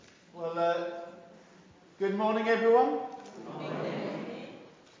Well, good morning, everyone.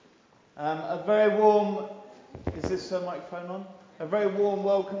 A very warm, is this microphone on? A very warm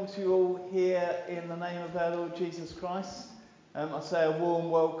welcome to you all here in the name of our Lord Jesus Christ. I say a warm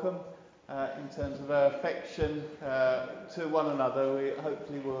welcome in terms of our affection to one another. We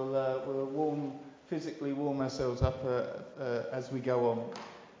hopefully will physically warm ourselves up as we go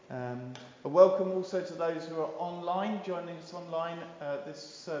on. A welcome also to those who are online, joining us online. This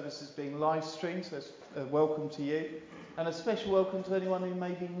service is being live streamed, so welcome to you. And a special welcome to anyone who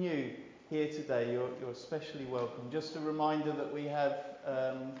may be new here today. You're especially welcome. Just a reminder that we have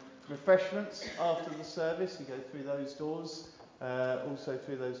refreshments after the service. You go through those doors, also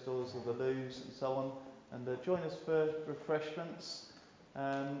through those doors of the loos and so on. And join us for refreshments.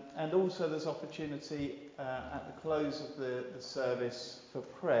 And also there's opportunity at the close of the service for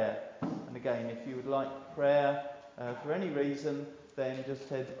prayer. And again, if you would like prayer for any reason, then just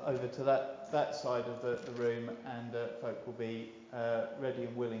head over to that side of the room and folk will be ready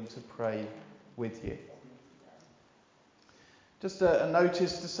and willing to pray with you. Just a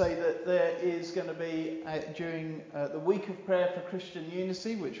notice to say that there is going to be, during the week of prayer for Christian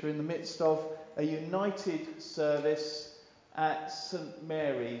unity, which we're in the midst of, a united service at St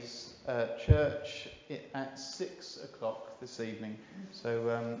Mary's Church at 6 o'clock this evening.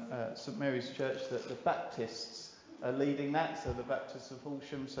 So St Mary's Church, the Baptists are leading that, so the Baptists of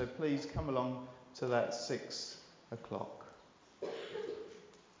Horsham. So please come along to that 6 o'clock.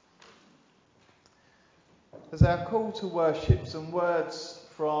 As our call to worship, some words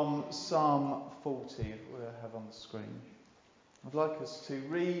from Psalm 40 we'll have on the screen. I'd like us to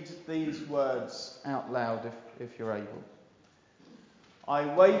read these words out loud if you're able. I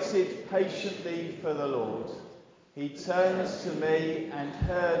waited patiently for the Lord. He turns to me and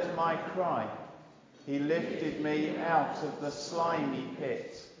heard my cry. He lifted me out of the slimy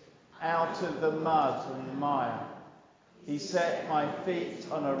pit, out of the mud and mire. He set my feet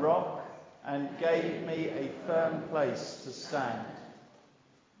on a rock and gave me a firm place to stand.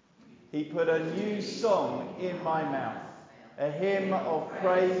 He put a new song in my mouth, a hymn of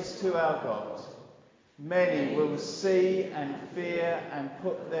praise to our God. Many will see and fear and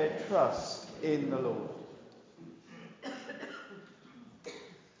put their trust in the Lord.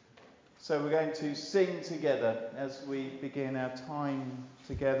 So we're going to sing together as we begin our time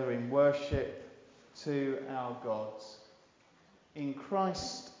together in worship to our God. In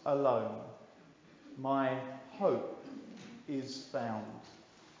Christ alone, my hope is found.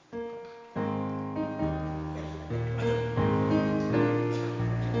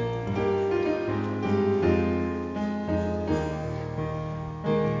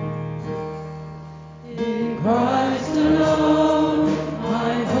 Christ alone,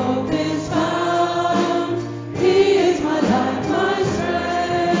 my hope is found. He is my life, my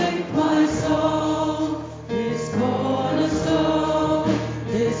strength, my song. This cornerstone,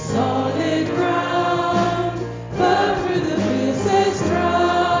 this solid ground, firm through the fiercest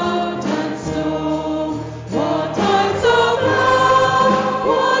drought.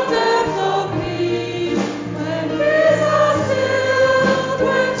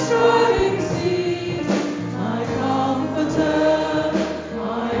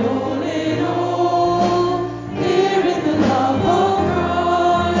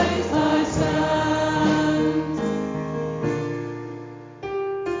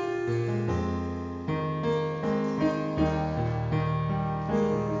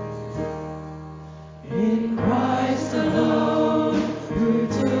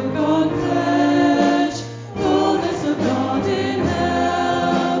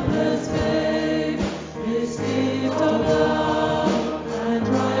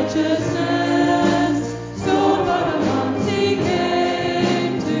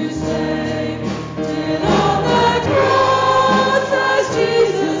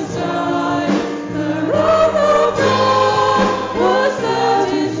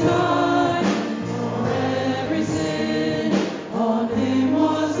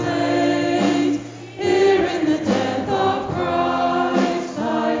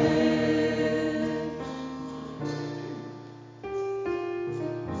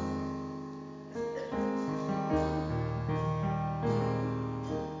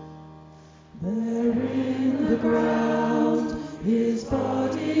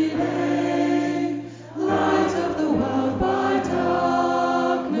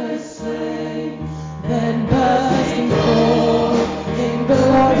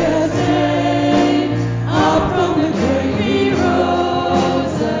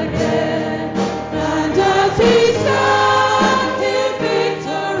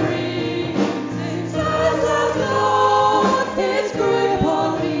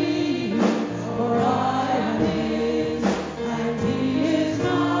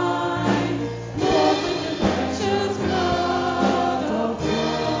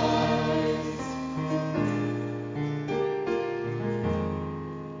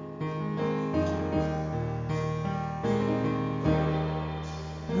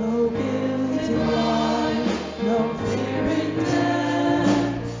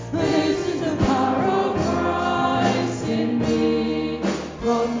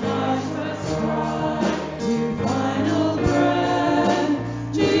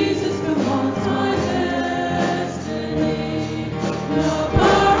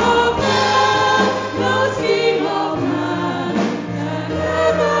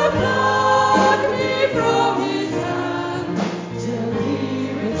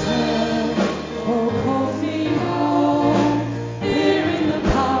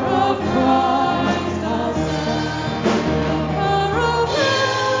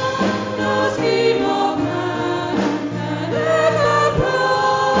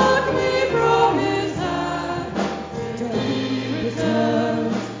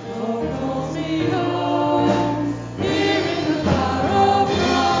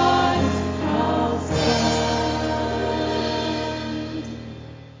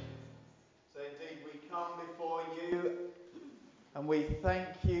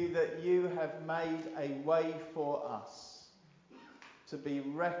 way for us to be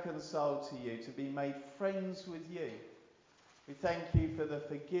reconciled to you, to be made friends with you. We thank you for the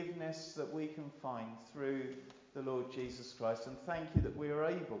forgiveness that we can find through the Lord Jesus Christ. And thank you that we are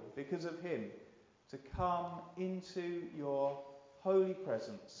able, because of him, to come into your holy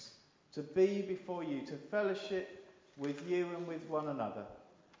presence, to be before you, to fellowship with you and with one another.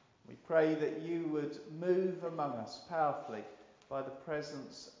 We pray that you would move among us powerfully by the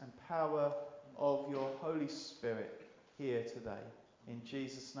presence and power of your Holy Spirit here today. In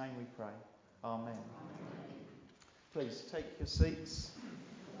Jesus' name we pray. Amen. Please take your seats.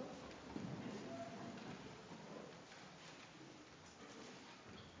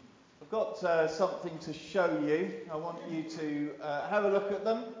 I've got something to show you. I want you to have a look at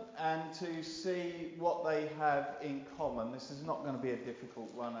them and to see what they have in common. This is not going to be a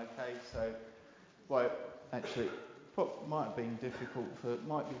difficult one, okay? So, well, actually, it might be difficult for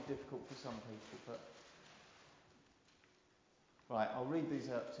some people, but right, I'll read these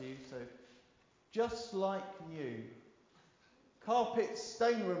out to you. So, just like new, carpet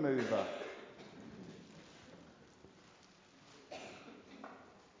stain remover.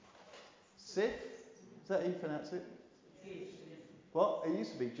 Cif? Is that how you pronounce it? What? It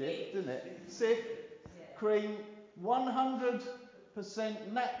used to be Jif, didn't it? Cif cream,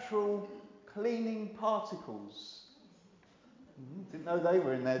 100% natural cleaning particles. Didn't know they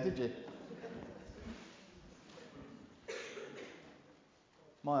were in there, did you?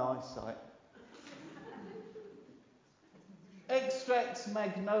 My eyesight. Extract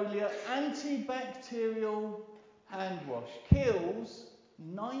Magnolia antibacterial hand wash. Kills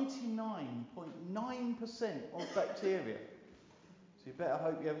 99.9% of bacteria. So you better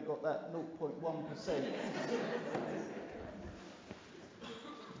hope you haven't got that 0.1%.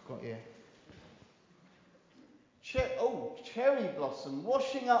 Got here. Cherry blossom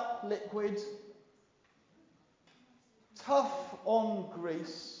washing up liquid. Tough on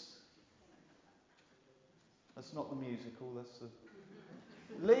grease. That's not the musical, that's the...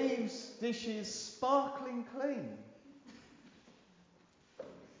 Leaves dishes sparkling clean.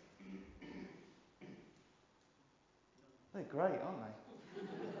 They're great, aren't they?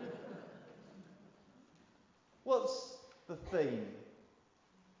 What's the theme?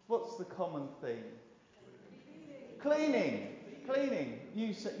 What's the common theme? Cleaning.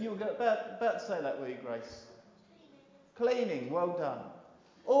 You were about to say that, were you, Grace? Cleaning. Well done.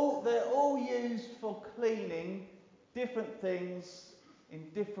 They're all used for cleaning different things in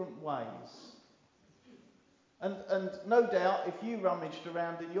different ways. And no doubt, if you rummaged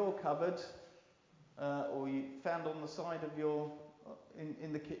around in your cupboard, or you found on the side of your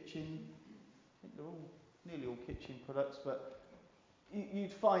in the kitchen, I think they're nearly all kitchen products, but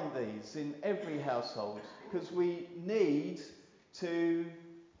you'd find these in every household, because we need to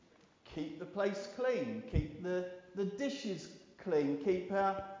keep the place clean, keep the dishes clean, keep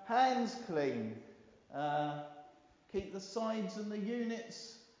our hands clean, keep the sides and the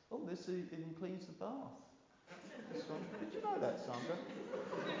units. Oh, this even cleans the bath. This one. Did you know that, Sandra?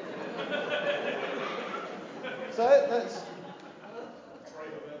 So that's...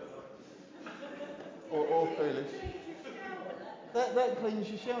 Or foolish. That cleans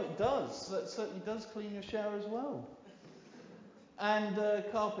your shower. It does. That certainly does clean your shower as well. And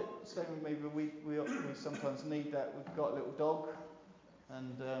carpet stain remover, we sometimes need that. We've got a little dog,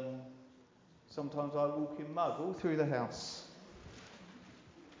 and sometimes I walk in mud all through the house.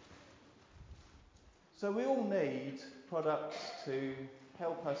 So we all need products to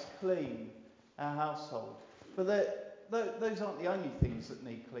help us clean our household. But those aren't the only things that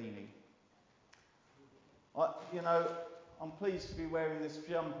need cleaning. I'm pleased to be wearing this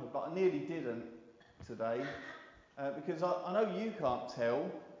jumper, but I nearly didn't today, because I know you can't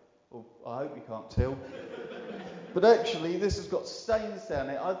tell, or I hope you can't tell, but actually this has got stains down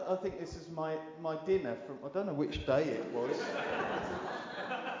it. I think this is my dinner from, I don't know which day it was.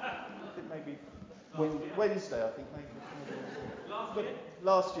 I think maybe Wednesday, I think maybe.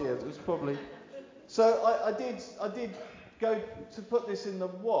 Last year it was probably. So I did go to put this in the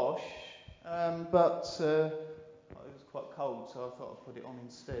wash, but it was quite cold, so I thought I'd put it on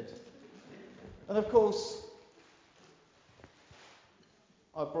instead. And of course,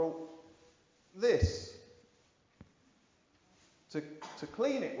 I brought this to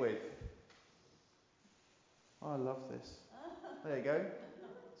clean it with. Oh, I love this. There you go.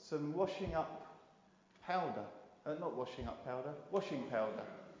 Some washing up powder. Not washing up powder, washing powder.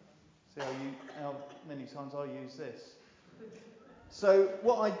 See how many times I use this. So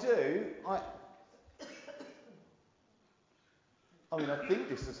what I do, I think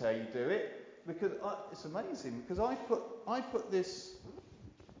this is how you do it, because it's amazing. Because I put this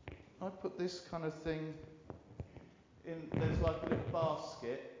kind of thing there's like a little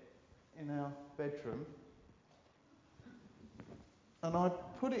basket in our bedroom, and I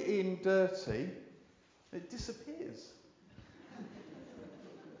put it in dirty, it disappears.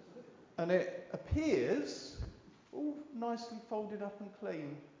 And it appears all nicely folded up and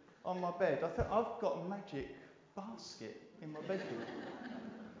clean on my bed. I think I've got a magic basket in my bedroom.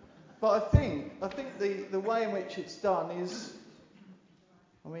 But I think the way in which it's done is,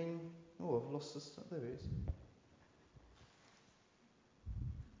 I've lost the stuff. There it is.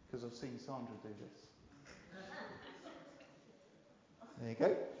 Because I've seen Sandra do this. There you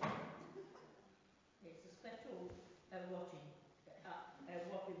go. It's a special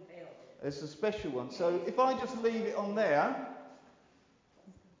washing pail. It's a special one. So if I just leave it on there,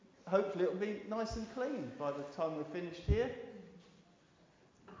 hopefully it'll be nice and clean by the time we're finished here.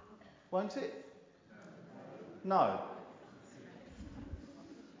 Won't it? No.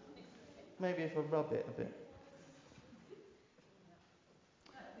 Maybe if I rub it a bit.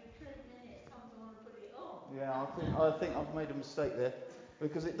 It'll be clean, isn't it? Time I want to put it on. Yeah, I think I've made a mistake there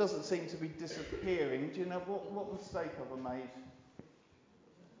because it doesn't seem to be disappearing. Do you know what mistake have I made?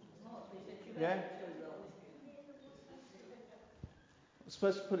 What? Because you Yeah? had it too long. I'm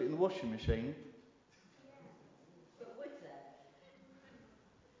supposed to put it in the washing machine. But with that,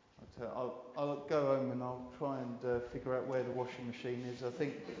 I'll go home and I'll try and figure out where the washing machine is. I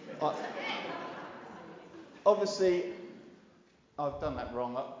think, obviously, I've done that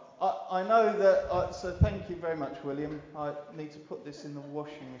wrong. I know that, so thank you very much, William. I need to put this in the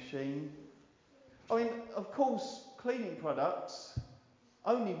washing machine. I mean, of course, cleaning products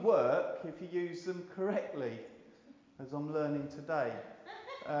only work if you use them correctly, as I'm learning today.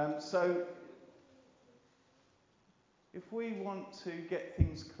 So, if we want to get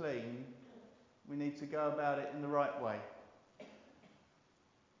things clean, we need to go about it in the right way.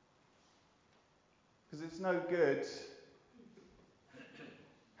 Because it's no good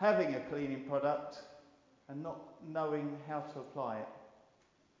having a cleaning product and not knowing how to apply it.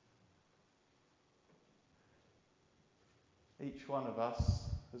 Each one of us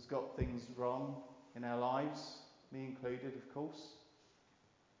has got things wrong in our lives, me included, of course.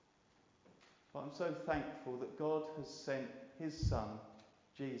 But I'm so thankful that God has sent his Son,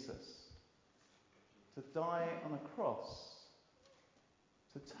 Jesus, to die on a cross,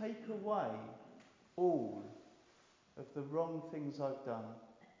 to take away all of the wrong things I've done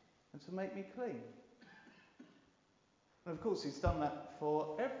and to make me clean. And of course he's done that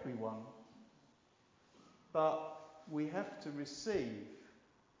for everyone. But we have to receive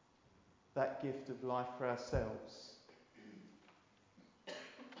that gift of life for ourselves.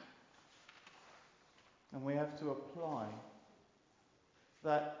 And we have to apply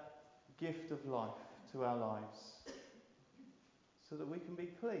that gift of life to our lives so that we can be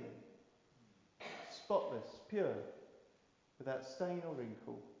clean, spotless, pure, without stain or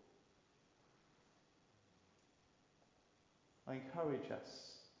wrinkle. I encourage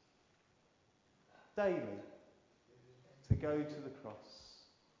us daily to go to the cross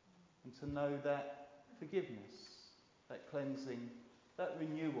and to know that forgiveness, that cleansing, that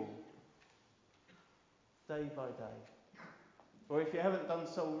renewal, day by day. Or if you haven't done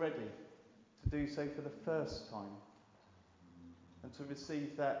so already, to do so for the first time and to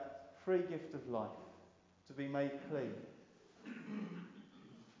receive that free gift of life, to be made clean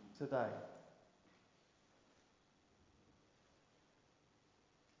today.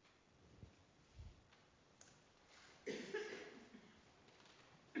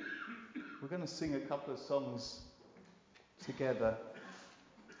 We're going to sing a couple of songs together.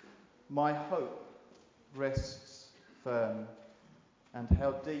 My hope rests firm, and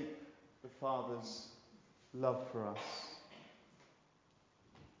how deep the Father's love for us.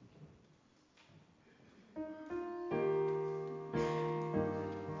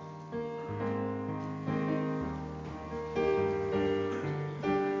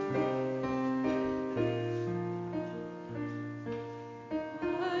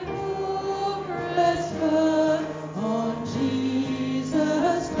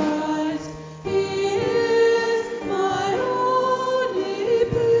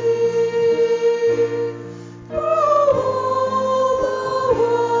 Oh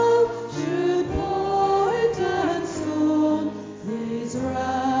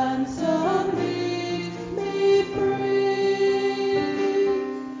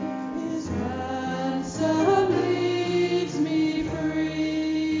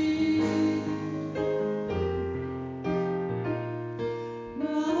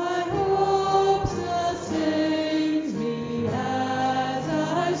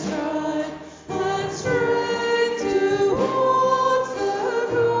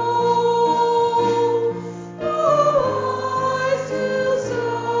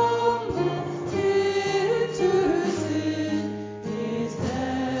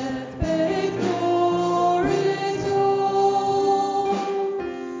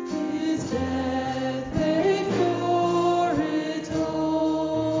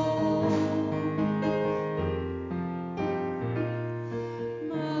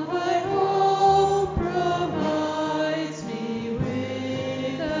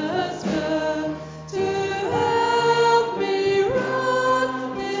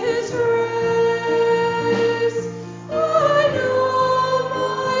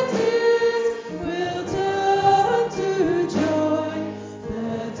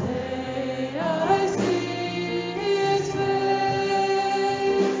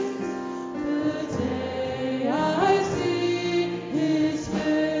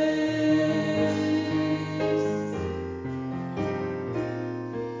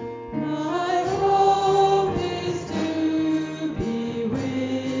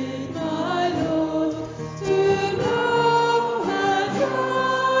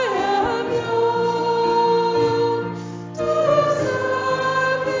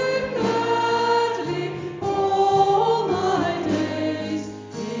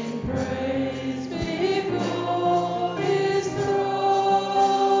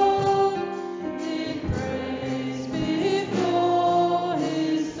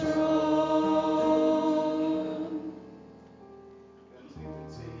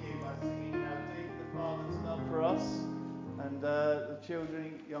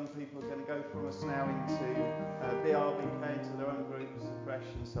children, young people are going to go from us now into BRBK, into their own groups, afresh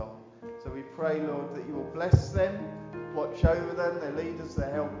and so on. So we pray, Lord, that you will bless them, watch over them, their leaders,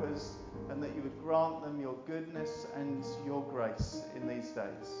 their helpers, and that you would grant them your goodness and your grace in these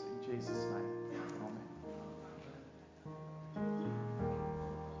days. In Jesus' name, amen.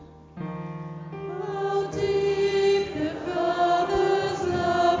 How deep the Father's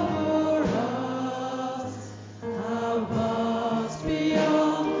love for us, how vast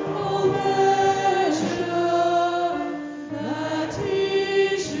beyond all measure, that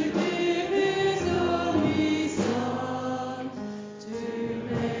He should give His only Son to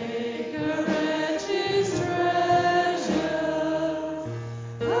make a wretch His treasure.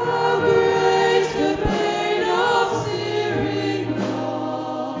 How great the pain of searing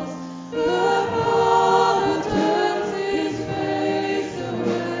loss! The Father turns His face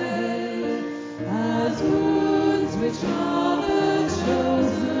away, as wounds which are the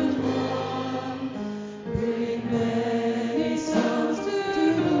chosen one bring many sons to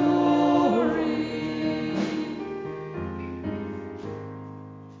glory.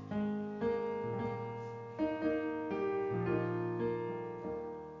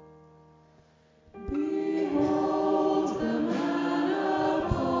 Behold the man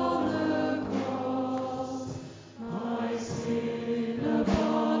upon the cross, my sin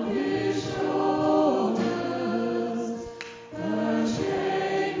upon His shoulders.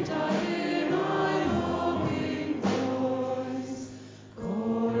 Ashamed I hear my mocking voice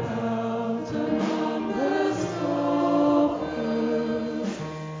call out among the scoffers.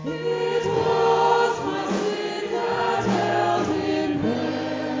 It was my sin that held Him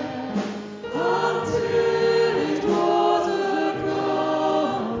there, until it was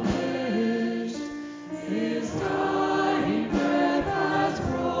accomplished. His dying breath has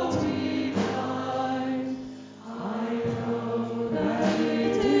brought me life. I know that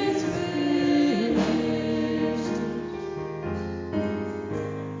it is finished.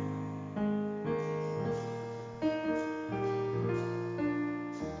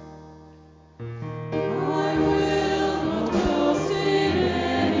 I will not boast in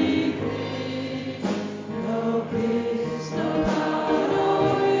anything, no gifts, no power, no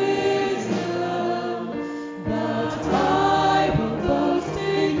wisdom, but I will boast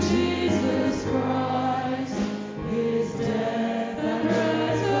in Jesus Christ, His death and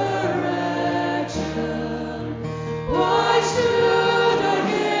resurrection. Why should I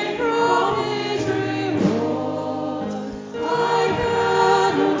gain from His reward? I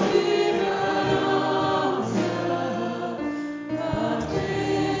cannot give an answer, but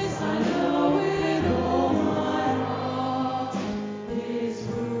this I know with all my heart: His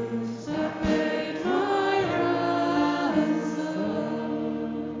wounds have paid my ransom.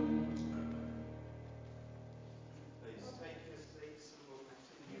 Please take your seats and we'll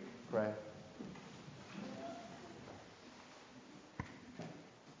continue in prayer.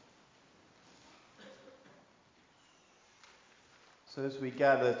 So as we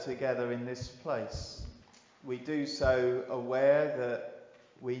gather together in this place, we do so aware that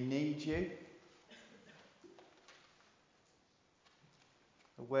we need you,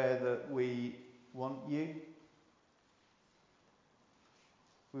 aware that we want you.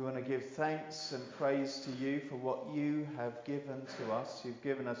 We want to give thanks and praise to you for what you have given to us. You've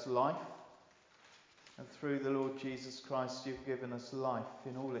given us life, and through the Lord Jesus Christ, you've given us life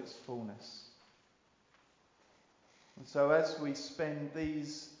in all its fullness. And so as we spend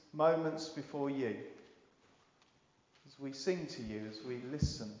these moments before you, as we sing to you, as we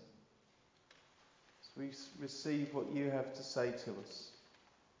listen, as we receive what you have to say to us,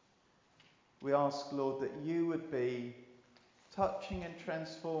 we ask, Lord, that you would be touching and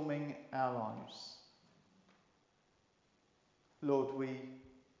transforming our lives. Lord, we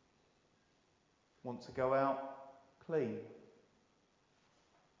want to go out clean,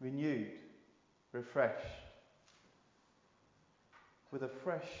 renewed, refreshed, with a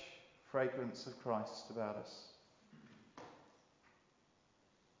fresh fragrance of Christ about us.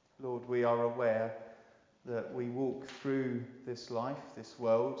 Lord, we are aware that we walk through this life, this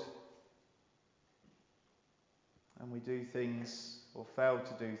world, and we do things or fail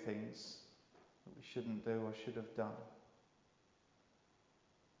to do things that we shouldn't do or should have done.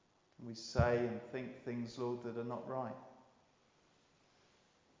 And we say and think things, Lord, that are not right.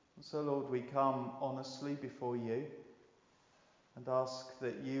 And so, Lord, we come honestly before you and ask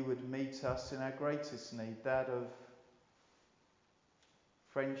that you would meet us in our greatest need, that of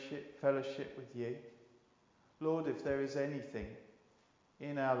friendship, fellowship with you. Lord, if there is anything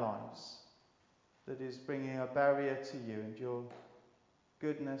in our lives that is bringing a barrier to you and your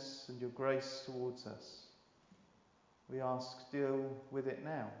goodness and your grace towards us, We ask, deal with it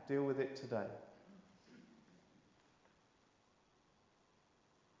now. Deal with it today.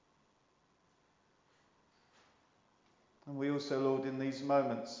 And we also, Lord, in these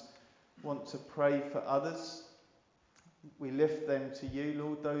moments want to pray for others. We lift them to you,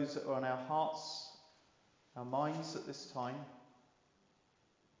 Lord, those that are on our hearts, our minds at this time.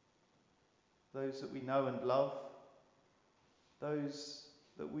 Those that we know and love. Those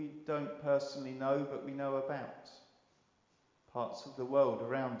that we don't personally know, but we know about. Parts of the world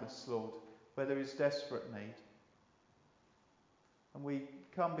around us, Lord, where there is desperate need. And we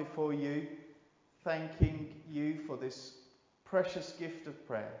come before you, thanking you for this precious gift of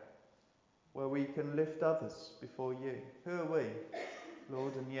prayer, where we can lift others before you. Who are we,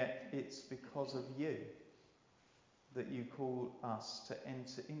 Lord? And yet it's because of you that you call us to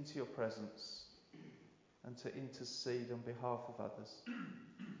enter into your presence and to intercede on behalf of others.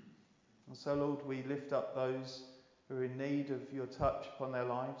 And so, Lord, we lift up those who are in need of your touch upon their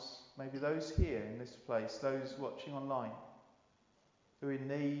lives. Maybe those here in this place, those watching online, who are in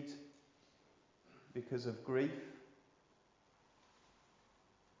need because of grief,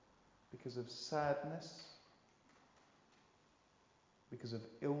 because of sadness, because of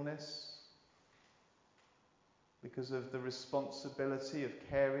illness, because of the responsibility of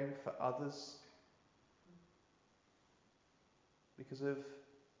caring for others, because of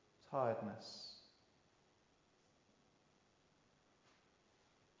tiredness,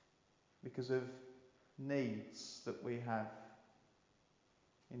 because of needs that we have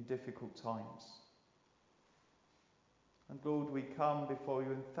in difficult times. And Lord, we come before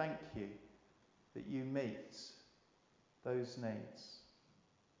you and thank you that you meet those needs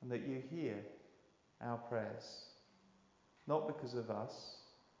and that you hear our prayers, not because of us,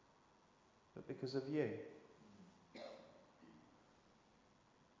 but because of you.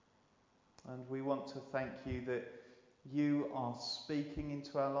 And we want to thank you that you are speaking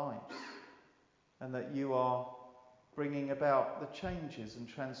into our lives and that you are bringing about the changes and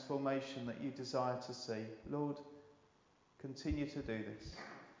transformation that you desire to see. Lord, continue to do this.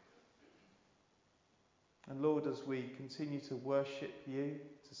 And Lord, as we continue to worship you,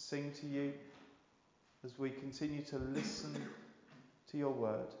 to sing to you, as we continue to listen to your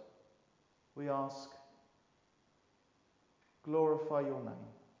word, we ask, glorify your name.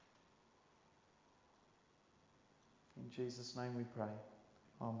 In Jesus' name we pray.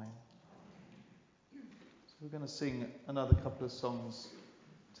 Amen. So we're going to sing another couple of songs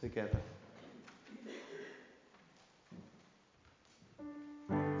together.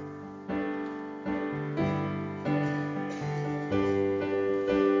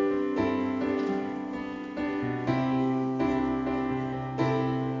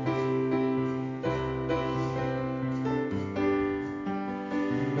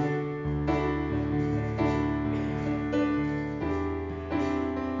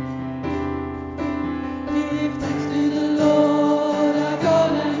 Give thanks to the Lord our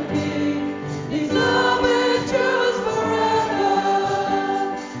God and King.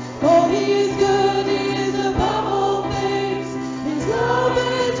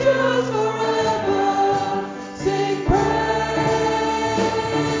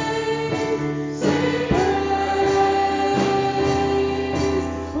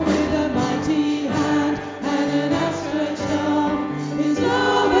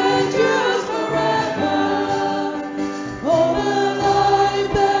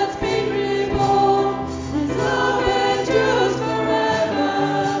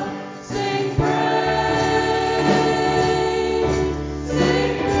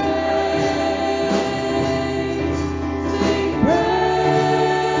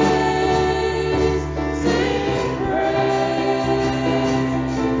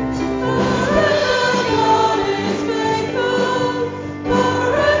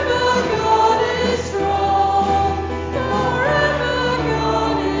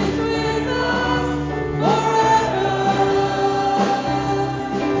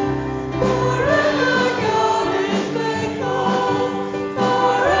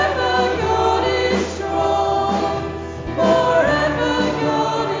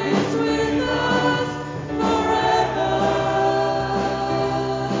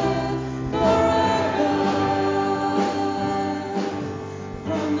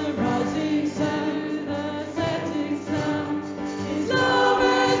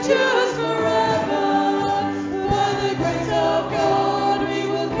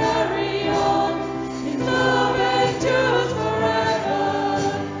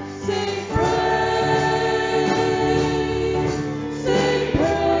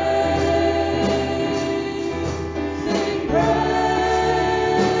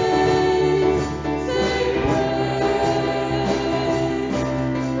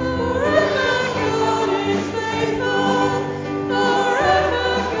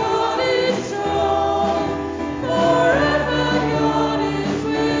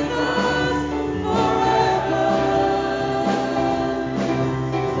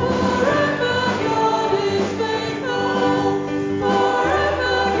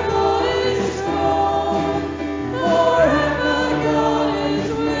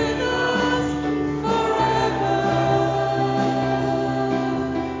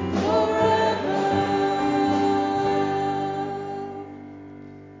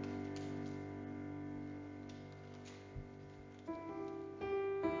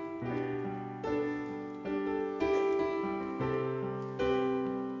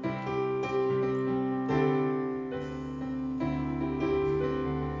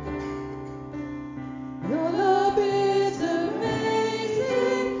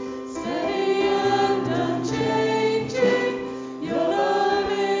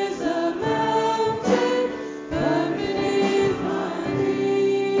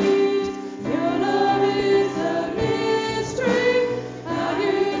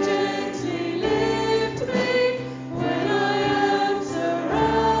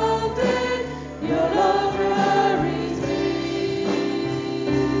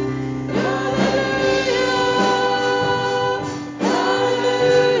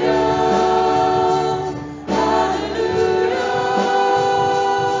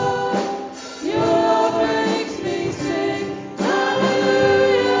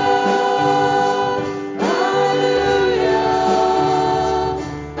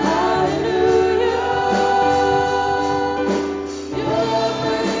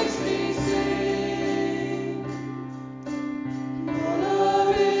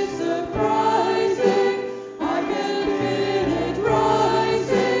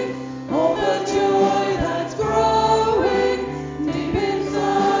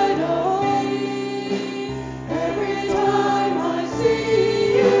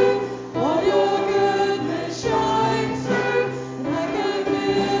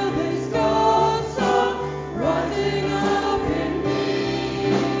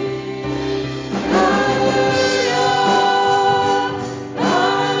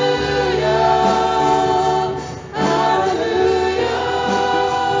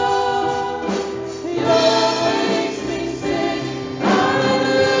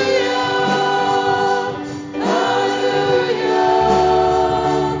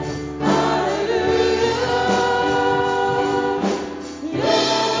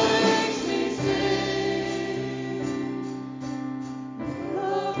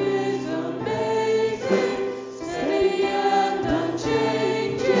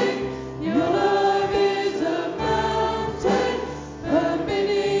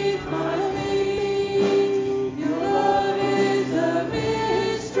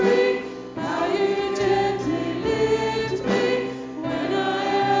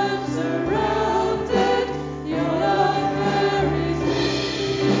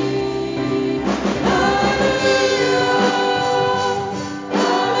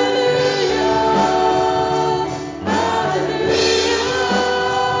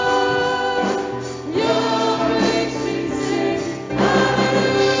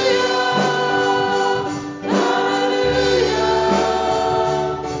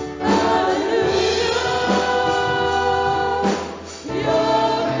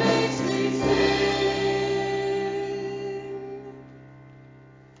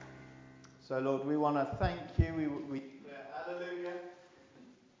 So, Lord, we want to thank you. We declare hallelujah.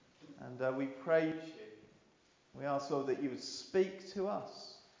 And we praise you. We ask, Lord, that you would speak to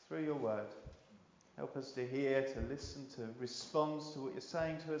us through your word. Help us to hear, to listen, to respond to what you're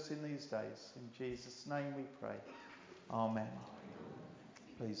saying to us in these days. In Jesus' name we pray. Amen.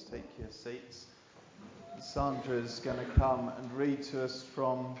 Please take your seats. Sandra is going to come and read to us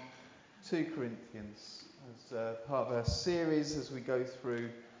from 2 Corinthians as part of our series as we go through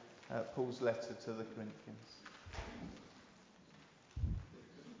Paul's letter to the Corinthians.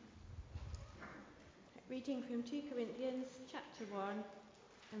 Reading from 2 Corinthians chapter 1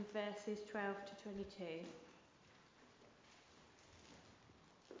 and verses 12 to 22.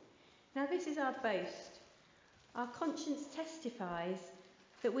 Now this is our boast. Our conscience testifies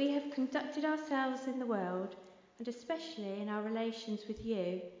that we have conducted ourselves in the world, and especially in our relations with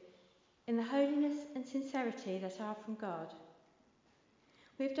you, in the holiness and sincerity that are from God.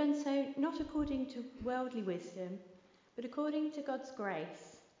 We have done so not according to worldly wisdom, but according to God's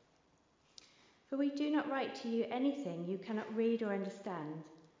grace. For we do not write to you anything you cannot read or understand,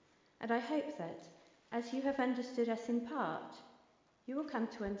 and I hope that, as you have understood us in part, you will come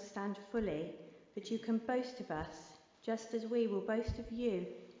to understand fully that you can boast of us, just as we will boast of you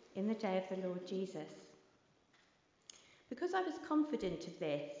in the day of the Lord Jesus. Because I was confident of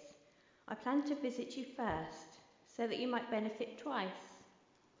this, I planned to visit you first, so that you might benefit twice.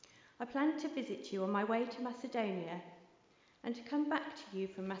 I planned to visit you on my way to Macedonia, and to come back to you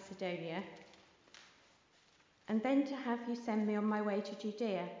from Macedonia, and then to have you send me on my way to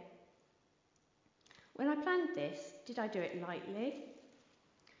Judea. When I planned this, did I do it lightly?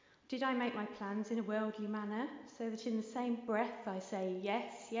 Did I make my plans in a worldly manner, so that in the same breath I say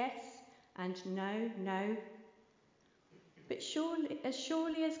yes, yes, and no, no? But surely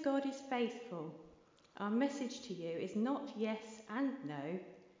as God is faithful, our message to you is not yes and no,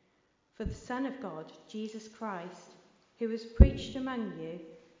 for the Son of God, Jesus Christ, who was preached among you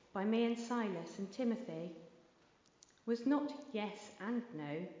by me and Silas and Timothy, was not yes and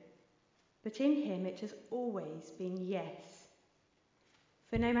no, but in him it has always been yes.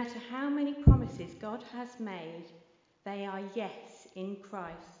 For no matter how many promises God has made, they are yes in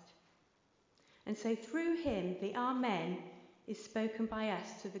Christ. And so through him the Amen is spoken by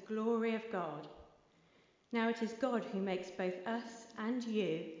us to the glory of God. Now it is God who makes both us and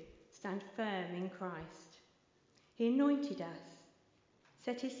you stand firm in Christ. He anointed us,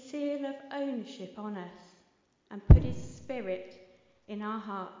 set his seal of ownership on us, and put his Spirit in our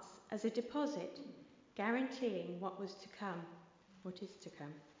hearts as a deposit, guaranteeing what is to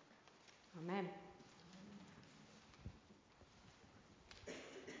come. Amen.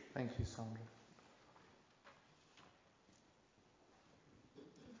 Thank you, Sandra.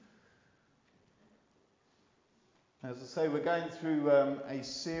 As I say, we're going through a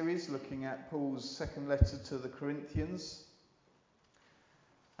series looking at Paul's second letter to the Corinthians.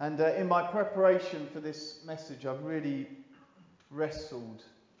 And in my preparation for this message, I've really wrestled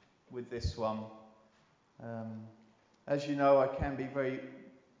with this one. As you know, I can be very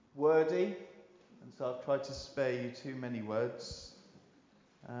wordy, and so I've tried to spare you too many words.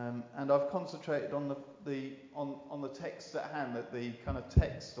 And I've concentrated on the text at hand, the kind of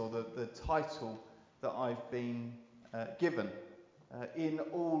text or the title that I've been given, in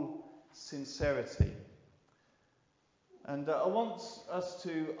all sincerity. And I want us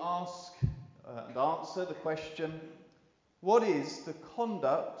to ask and answer the question, what is the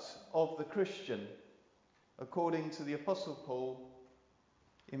conduct of the Christian, according to the Apostle Paul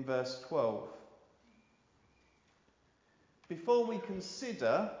in verse 12? Before we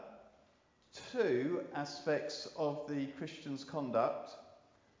consider two aspects of the Christian's conduct,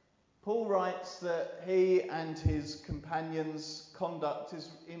 Paul writes that he and his companions' conduct is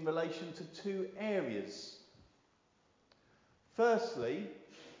in relation to two areas. Firstly,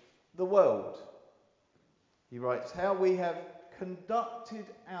 the world. He writes how we have conducted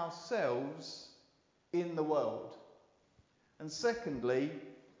ourselves in the world. And secondly,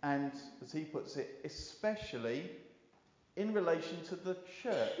 and as he puts it, especially in relation to the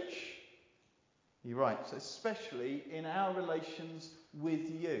church. He writes, especially in our relations with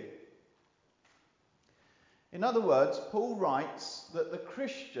you. In other words, Paul writes that the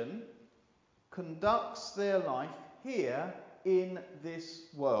Christian conducts their life here in this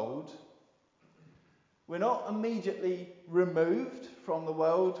world. We're not immediately removed from the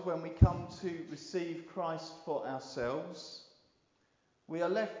world when we come to receive Christ for ourselves. We are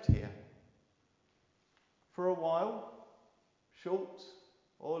left here for a while, short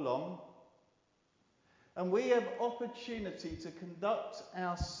or long, and we have opportunity to conduct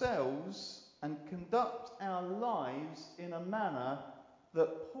ourselves and conduct our lives in a manner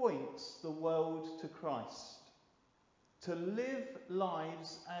that points the world to Christ, to live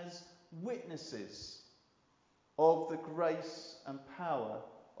lives as witnesses of the grace and power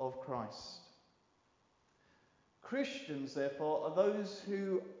of Christ. Christians, therefore, are those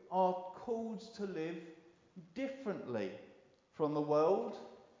who are called to live differently from the world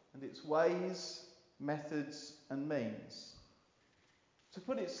and its ways, methods and means. To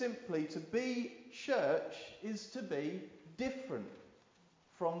put it simply, to be church is to be different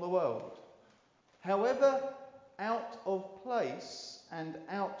from the world. However out of place and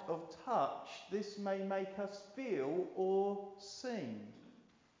out of touch this may make us feel or seem.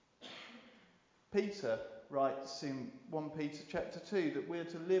 Peter writes in 1 Peter chapter 2 that we're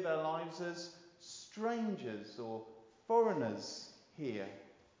to live our lives as strangers or foreigners here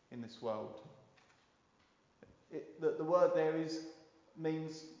in this world. The word there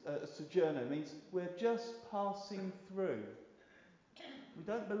means a sojourner, means we're just passing through. We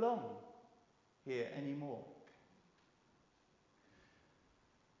don't belong here anymore.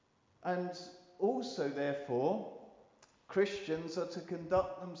 And also, therefore, Christians are to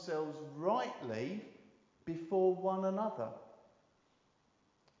conduct themselves rightly before one another.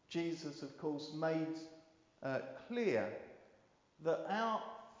 Jesus, of course, made clear that our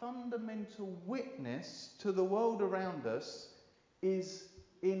fundamental witness to the world around us is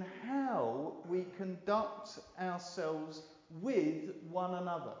in how we conduct ourselves with one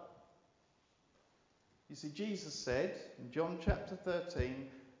another. You see, Jesus said in John chapter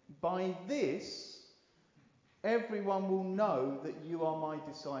 13, "By this everyone will know that you are my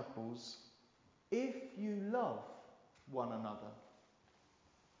disciples, if you love one another."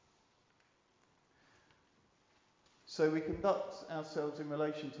 So we conduct ourselves in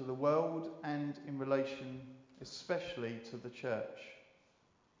relation to the world and in relation especially to the church.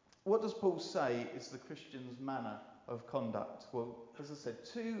 What does Paul say is the Christian's manner of conduct? Well, as I said,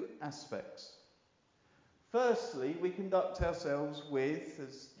 two aspects. Firstly, we conduct ourselves with,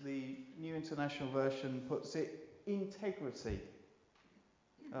 as the New International Version puts it, integrity.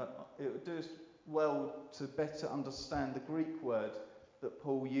 It would do us well to better understand the Greek word that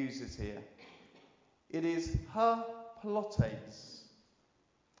Paul uses here. It is haplothes,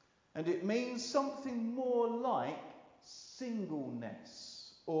 and it means something more like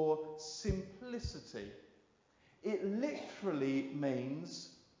singleness or simplicity. It literally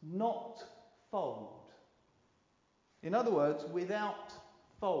means not fold. In other words, without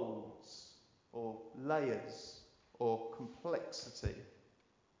folds or layers or complexity.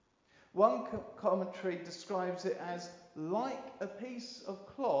 One commentary describes it as like a piece of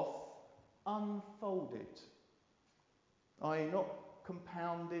cloth unfolded, i.e. not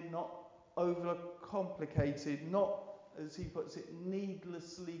compounded, not overcomplicated, not, as he puts it,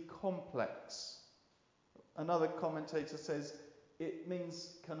 needlessly complex. Another commentator says it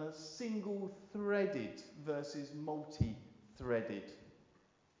means kind of single-threaded versus multi-threaded.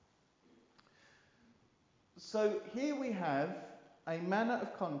 So here we have a manner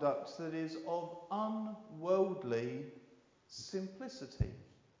of conduct that is of unworldly simplicity,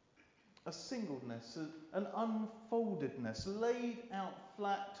 a singleness, an unfoldedness, laid out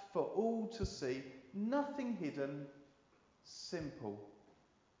flat for all to see, nothing hidden, simple.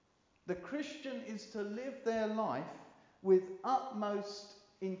 The Christian is to live their life with utmost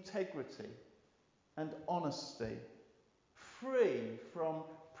integrity and honesty, free from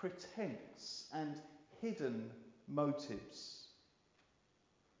pretense and hidden motives.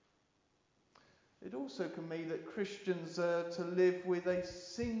 It also can mean that Christians are to live with a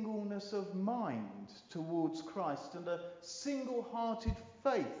singleness of mind towards Christ and a single-hearted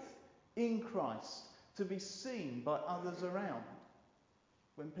faith in Christ to be seen by others around.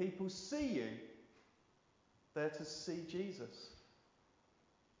 When people see you, they're to see Jesus.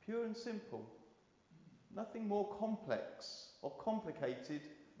 Pure and simple. Nothing more complex or complicated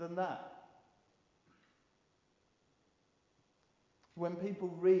than that. When people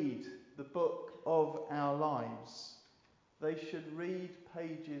read the book of our lives, they should read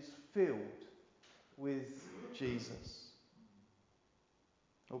pages filled with Jesus.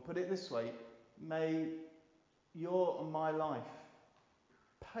 Or put it this way, may your and my life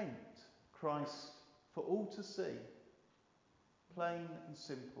paint Christ for all to see, plain and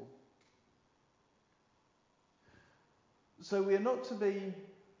simple. So we are not to be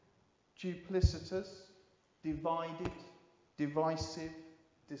duplicitous, divided, divisive,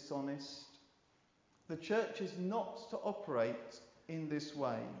 dishonest. The church is not to operate in this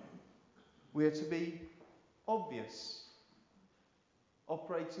way. We are to be obvious,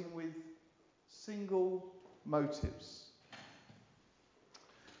 operating with single motives.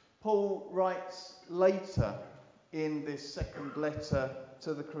 Paul writes later in this second letter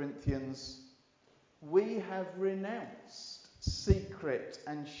to the Corinthians, we have renounced secret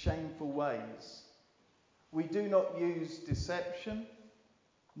and shameful ways. We do not use deception,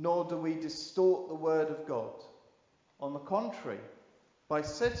 nor do we distort the word of God. On the contrary, by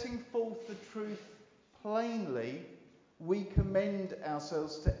setting forth the truth plainly, we commend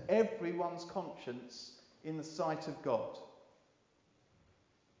ourselves to everyone's conscience in the sight of God.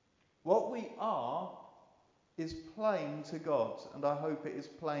 What we are is plain to God, and I hope it is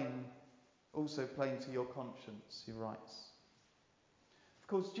also plain to your conscience, he writes. Of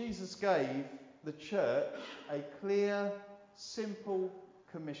course, Jesus gave the church a clear, simple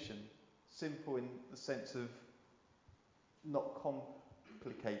commission. Simple in the sense of not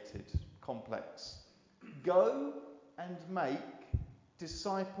complicated, complex. Go and make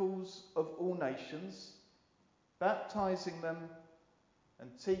disciples of all nations, baptizing them and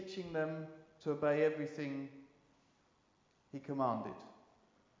teaching them to obey everything he commanded.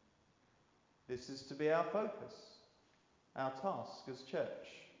 This is to be our focus, our task as church.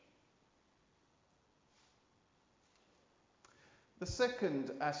 The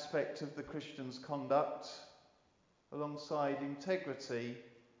second aspect of the Christian's conduct, alongside integrity,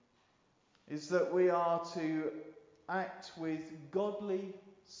 is that we are to act with godly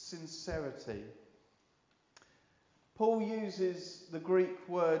sincerity. Paul uses the Greek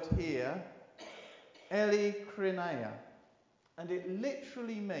word here, elikrineia, and it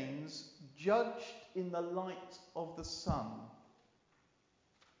literally means judged in the light of the sun.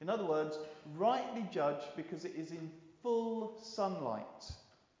 In other words, rightly judged because it is in full sunlight.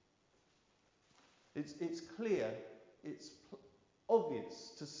 It's clear, it's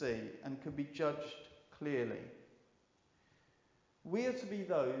obvious to see and can be judged clearly. We are to be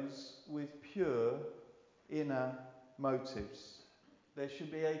those with pure inner motives. There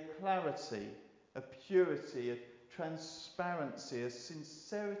should be a clarity, a purity, a transparency, a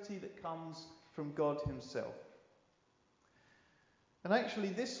sincerity that comes from God himself. And actually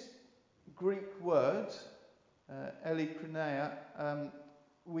this Greek word, elikrineia,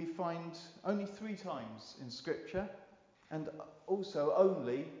 we find only 3 times in Scripture, and also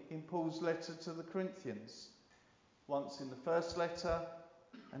only in Paul's letter to the Corinthians. Once in the first letter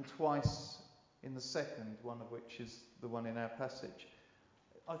and twice in the second, one of which is the one in our passage.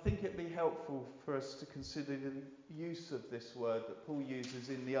 I think it'd be helpful for us to consider the use of this word that Paul uses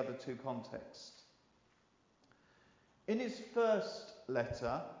in the other 2 contexts. In his first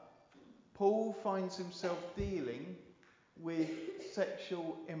letter, Paul finds himself dealing with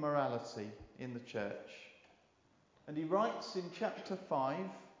sexual immorality in the church. And he writes in chapter 5,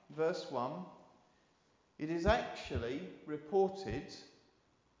 verse 1, it is actually reported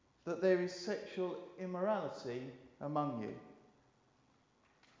that there is sexual immorality among you.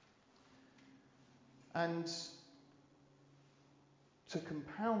 And to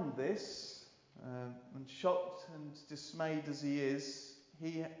compound this, and shocked and dismayed as he is,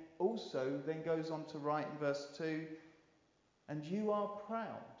 he also then goes on to write in verse 2, and you are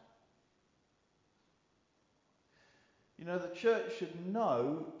proud. You know, the church should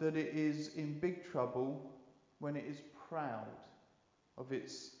know that it is in big trouble when it is proud of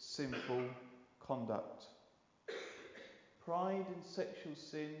its sinful conduct. Pride in sexual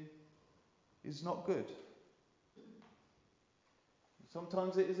sin is not good.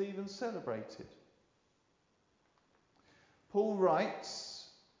 Sometimes it is even celebrated. Paul writes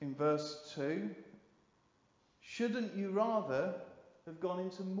in verse 2, shouldn't you rather have gone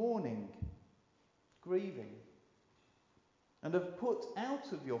into mourning, grieving, and have put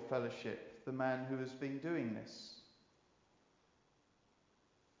out of your fellowship the man who has been doing this?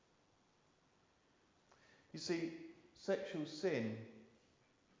 You see, sexual sin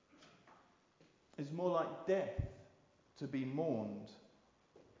is more like death to be mourned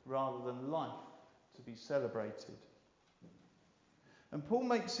rather than life to be celebrated. And Paul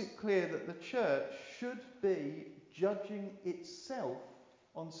makes it clear that the church should be judging itself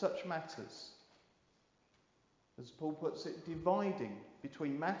on such matters. As Paul puts it, dividing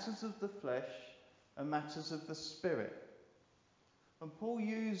between matters of the flesh and matters of the spirit. And Paul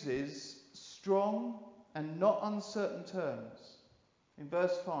uses strong and not uncertain terms. In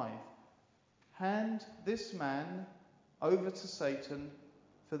verse 5, hand this man over to Satan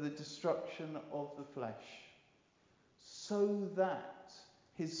for the destruction of the flesh, so that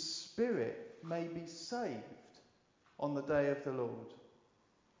his spirit may be saved on the day of the Lord.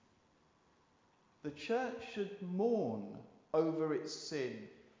 The church should mourn over its sin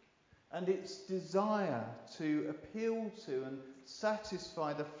and its desire to appeal to and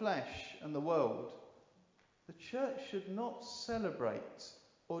satisfy the flesh and the world. The church should not celebrate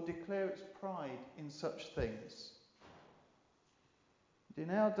or declare its pride in such things. And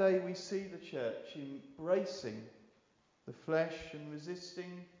in our day we see the church embracing the flesh and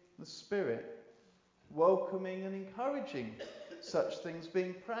resisting the spirit, welcoming and encouraging such things,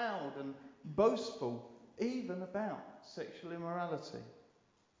 being proud and boastful even about sexual immorality.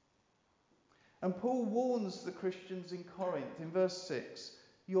 And Paul warns the Christians in Corinth in verse 6,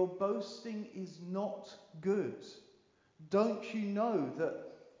 your boasting is not good. Don't you know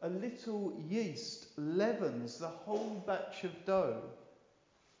that a little yeast leavens the whole batch of dough?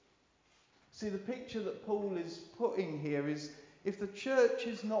 See, the picture that Paul is putting here is if the church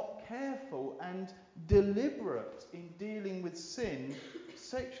is not careful and deliberate in dealing with sin,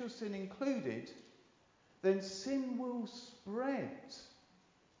 sexual sin included, then sin will spread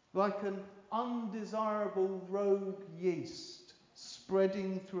like an undesirable rogue yeast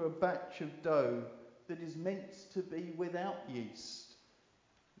spreading through a batch of dough that is meant to be without yeast.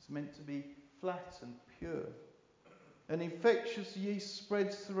 It's meant to be flat and pure. An infectious yeast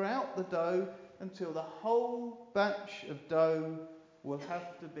spreads throughout the dough until the whole batch of dough will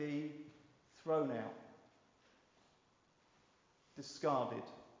have to be thrown out, discarded,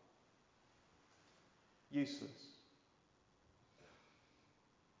 useless.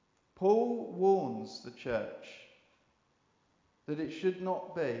 Paul warns the church that it should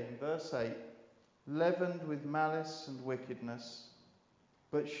not be, in verse 8, leavened with malice and wickedness,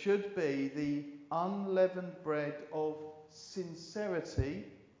 but should be the unleavened bread of sincerity,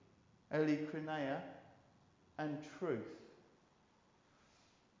 elikrinea, and truth.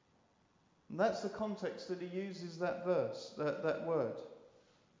 And that's the context that he uses that verse, that word.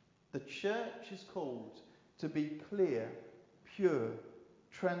 The church is called to be clear, pure,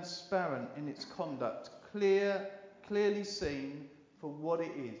 transparent in its conduct, clearly seen for what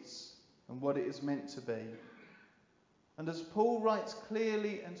it is and what it is meant to be. And as Paul writes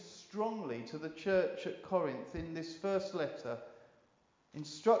clearly and strongly to the church at Corinth in this first letter,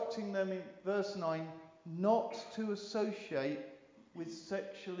 instructing them in verse 9 not to associate with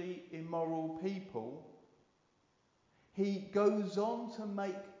sexually immoral people, he goes on to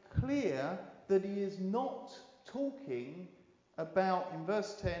make clear that he is not talking about, in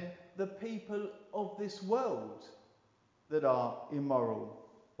verse 10, the people of this world that are immoral,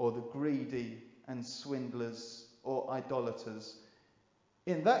 or the greedy and swindlers or idolaters.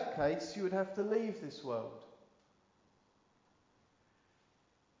 In that case, you would have to leave this world.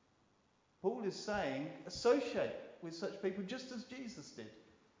 Paul is saying, associate with such people just as Jesus did.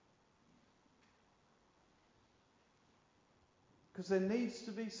 Because there needs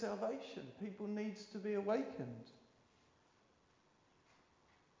to be salvation. People needs to be awakened.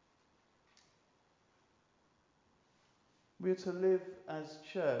 We are to live as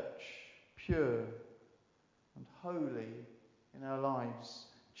church, pure and holy in our lives,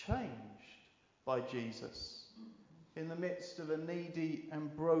 changed by Jesus. In the midst of a needy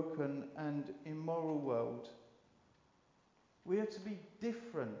and broken and immoral world, we are to be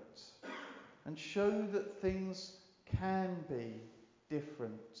different and show that things can be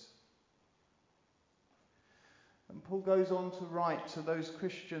different. And Paul goes on to write to those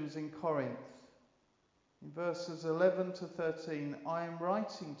Christians in Corinth, in verses 11 to 13, I am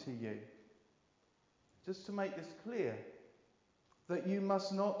writing to you, just to make this clear, that you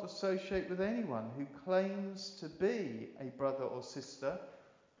must not associate with anyone who claims to be a brother or sister,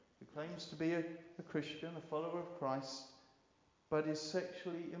 who claims to be a Christian, a follower of Christ, but is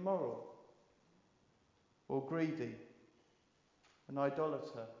sexually immoral, or greedy, an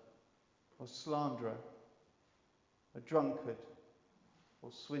idolater, or slanderer, a drunkard,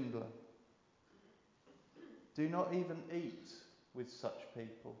 or swindler. Do not even eat with such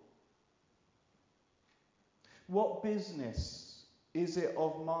people. What business is it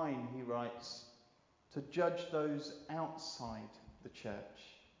of mine, he writes, to judge those outside the church?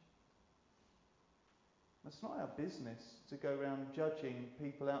 That's not our business to go around judging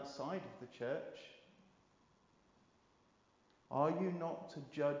people outside of the church. Are you not to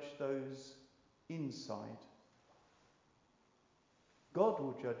judge those inside? God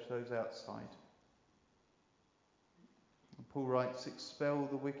will judge those outside. And Paul writes, expel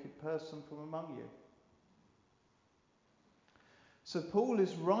the wicked person from among you. So Paul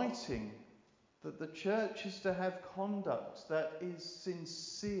is writing that the church is to have conduct that is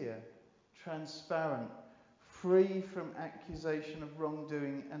sincere, transparent, free from accusation of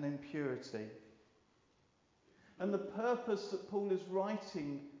wrongdoing and impurity. And the purpose that Paul is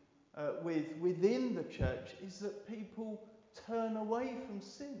writing within the church is that people turn away from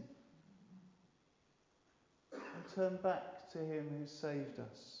sin and turn back to him who saved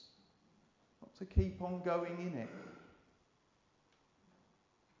us, not to keep on going in it.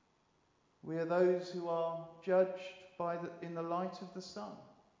 We are those who are judged in the light of the sun.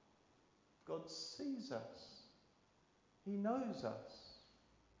 God sees us. He knows us.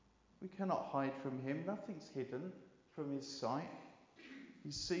 We cannot hide from him. Nothing's hidden from his sight.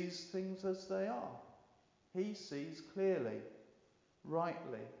 He sees things as they are. He sees clearly,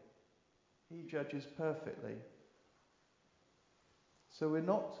 rightly. He judges perfectly. So we're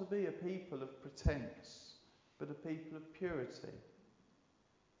not to be a people of pretense, but a people of purity.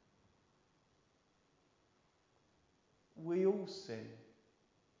 We all sin.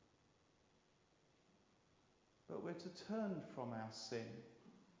 But we're to turn from our sin,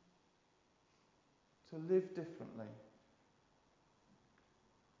 to live differently,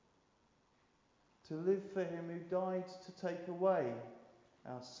 to live for him who died to take away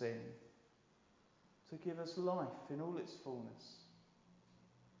our sin, to give us life in all its fullness.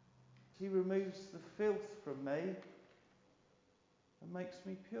 He removes the filth from me and makes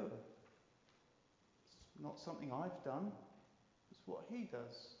me pure. It's not something I've done, it's what he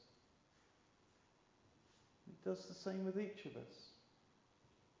does. He does the same with each of us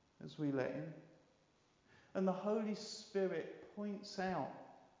as we let him. And the Holy Spirit points out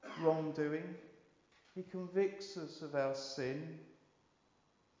wrongdoing. He convicts us of our sin,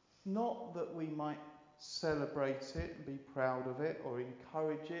 not that we might celebrate it and be proud of it or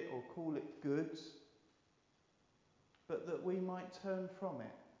encourage it or call it good, but that we might turn from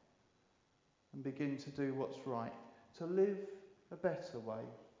it and begin to do what's right, to live a better way,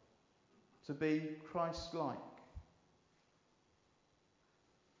 to be Christ-like.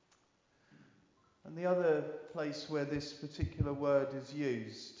 And the other place where this particular word is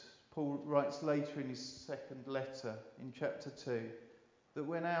used, Paul writes later in his second letter in chapter 2, that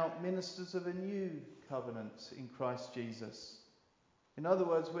we're now ministers of a new covenant in Christ Jesus. In other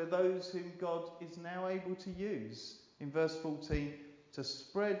words, we're those whom God is now able to use, in verse 14, to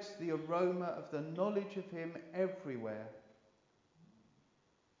spread the aroma of the knowledge of him everywhere.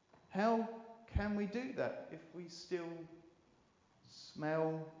 How can we do that if we still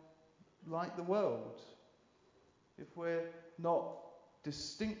smell like the world? If we're not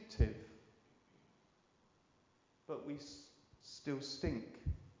distinctive, but we still stink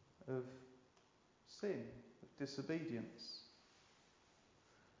of sin, of disobedience?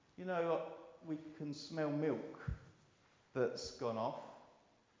 You know, we can smell milk that's gone off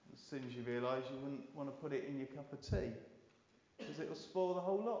as soon as you realise you wouldn't want to put it in your cup of tea, because it will spoil the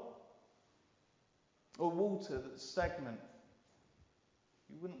whole lot. Or water that's stagnant.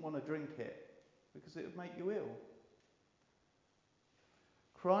 You wouldn't want to drink it because it would make you ill.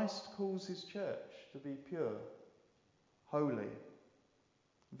 Christ calls his church to be pure, holy.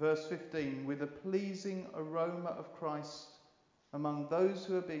 Verse 15, with a pleasing aroma of Christ among those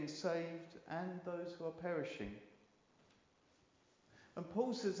who are being saved and those who are perishing. And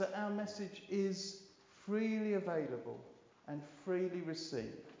Paul says that our message is freely available and freely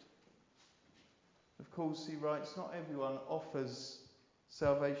received. Of course, he writes, not everyone offers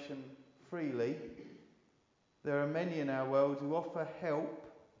salvation freely. There are many in our world who offer help,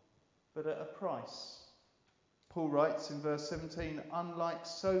 but at a price. Paul writes in verse 17, unlike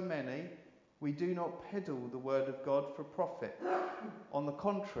so many, we do not peddle the word of God for profit. On the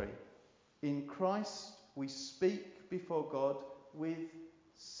contrary, in Christ we speak before God with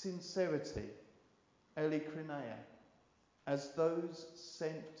sincerity, elikrinea, as those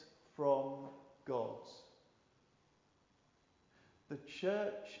sent from God. The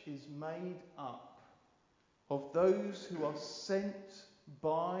church is made up of those who are sent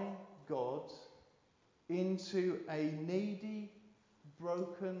by God into a needy,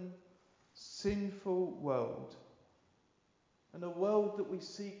 broken, sinful world. And a world that we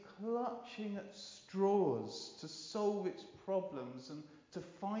see clutching at straws to solve its problems and to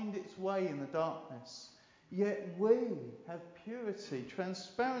find its way in the darkness. Yet we have purity,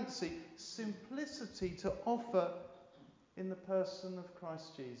 transparency, simplicity to offer in the person of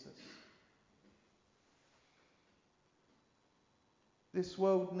Christ Jesus. This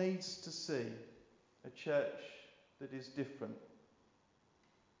world needs to see a church that is different,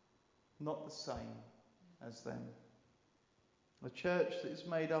 not the same as them. A church that is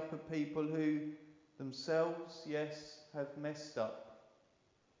made up of people who themselves, yes, have messed up,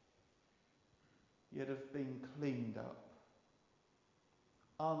 yet have been cleaned up,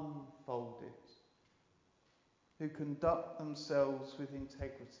 unfolded, who conduct themselves with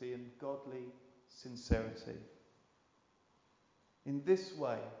integrity and godly sincerity. In this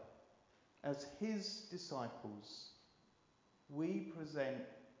way, as his disciples, we present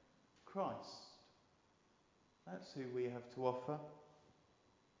Christ. That's who we have to offer.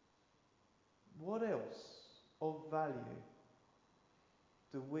 What else of value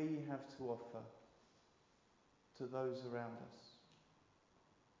do we have to offer to those around us.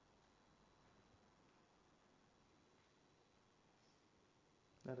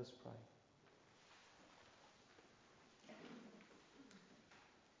 Let us pray.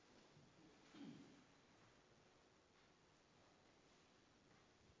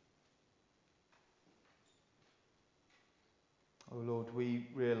 Oh Lord, we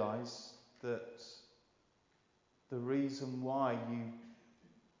realise that the reason why you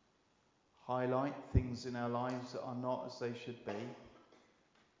highlight things in our lives that are not as they should be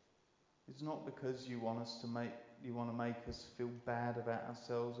is not because you want to make us feel bad about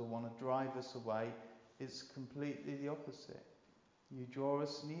ourselves or want to drive us away. It's completely the opposite. You draw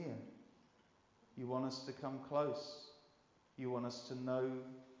us near. You want us to come close. You want us to know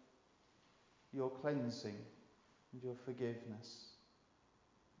your cleansing and your forgiveness.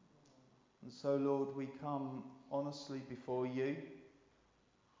 And so, Lord, we come honestly before you.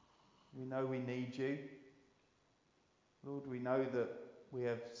 We know we need you. Lord, we know that we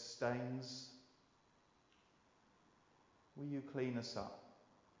have stains. Will you clean us up?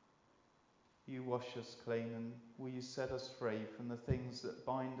 You wash us clean, and will you set us free from the things that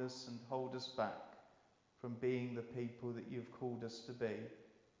bind us and hold us back from being the people that you've called us to be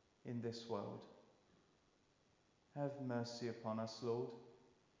in this world? Have mercy upon us, Lord.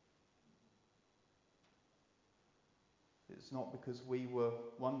 It's not because we were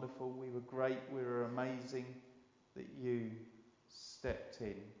wonderful, we were great, we were amazing, that you stepped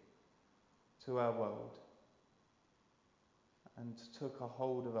in to our world and took a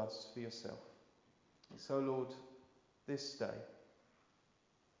hold of us for yourself. And so, Lord, this day,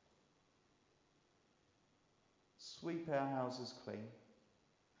 sweep our houses clean,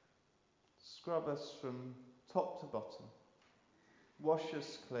 scrub us from top to bottom, wash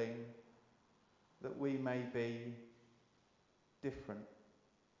us clean, that we may be different,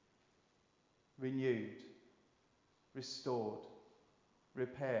 renewed, restored,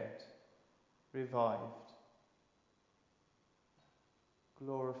 repaired, revived.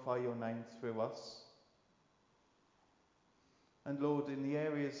 Glorify your name through us. And Lord, in the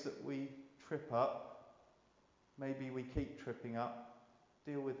areas that we trip up, maybe we keep tripping up,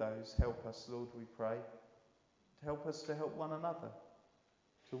 deal with those. Help us, Lord, we pray. Help us to help one another,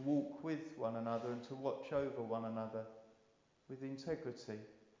 to walk with one another and to watch over one another with integrity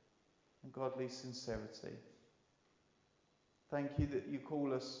and godly sincerity. Thank you that you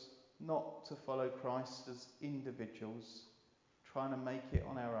call us not to follow Christ as individuals, trying to make it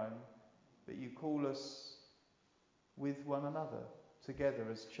on our own, but you call us with one another, together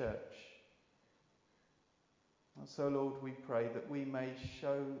as church. And so, Lord, we pray that we may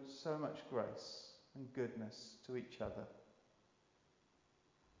show so much grace and goodness to each other.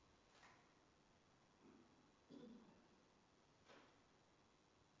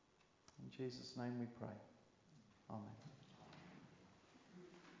 In Jesus' name we pray. Amen.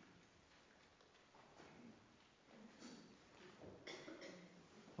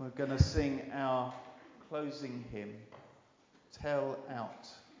 We're going to sing our closing hymn, Tell Out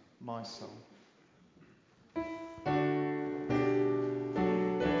My Soul.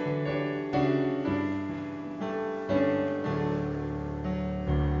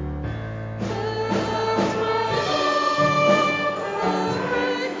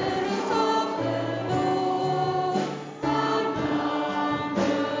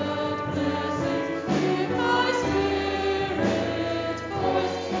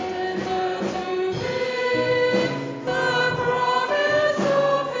 The promise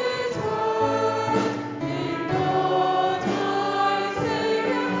of his word.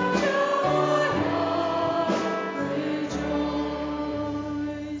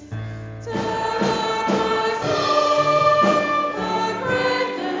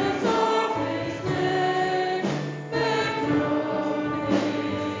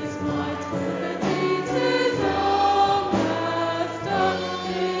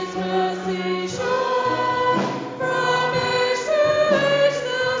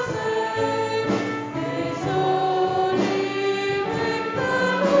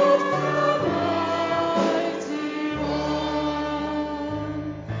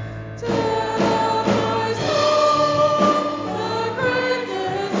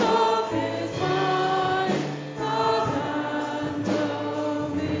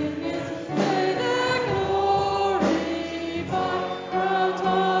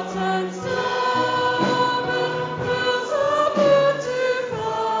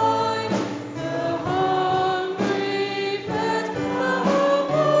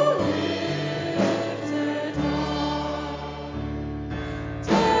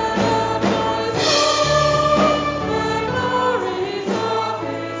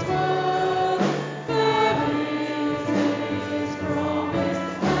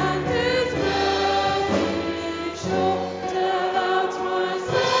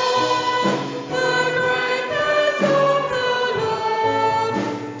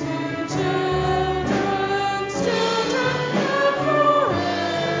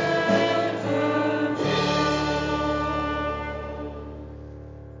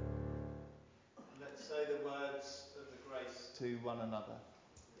 to one another.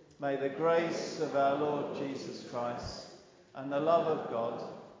 May the grace of our Lord Jesus Christ and the love of God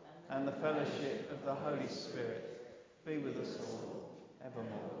and the fellowship of the Holy Spirit be with us all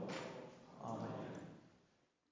evermore. Amen.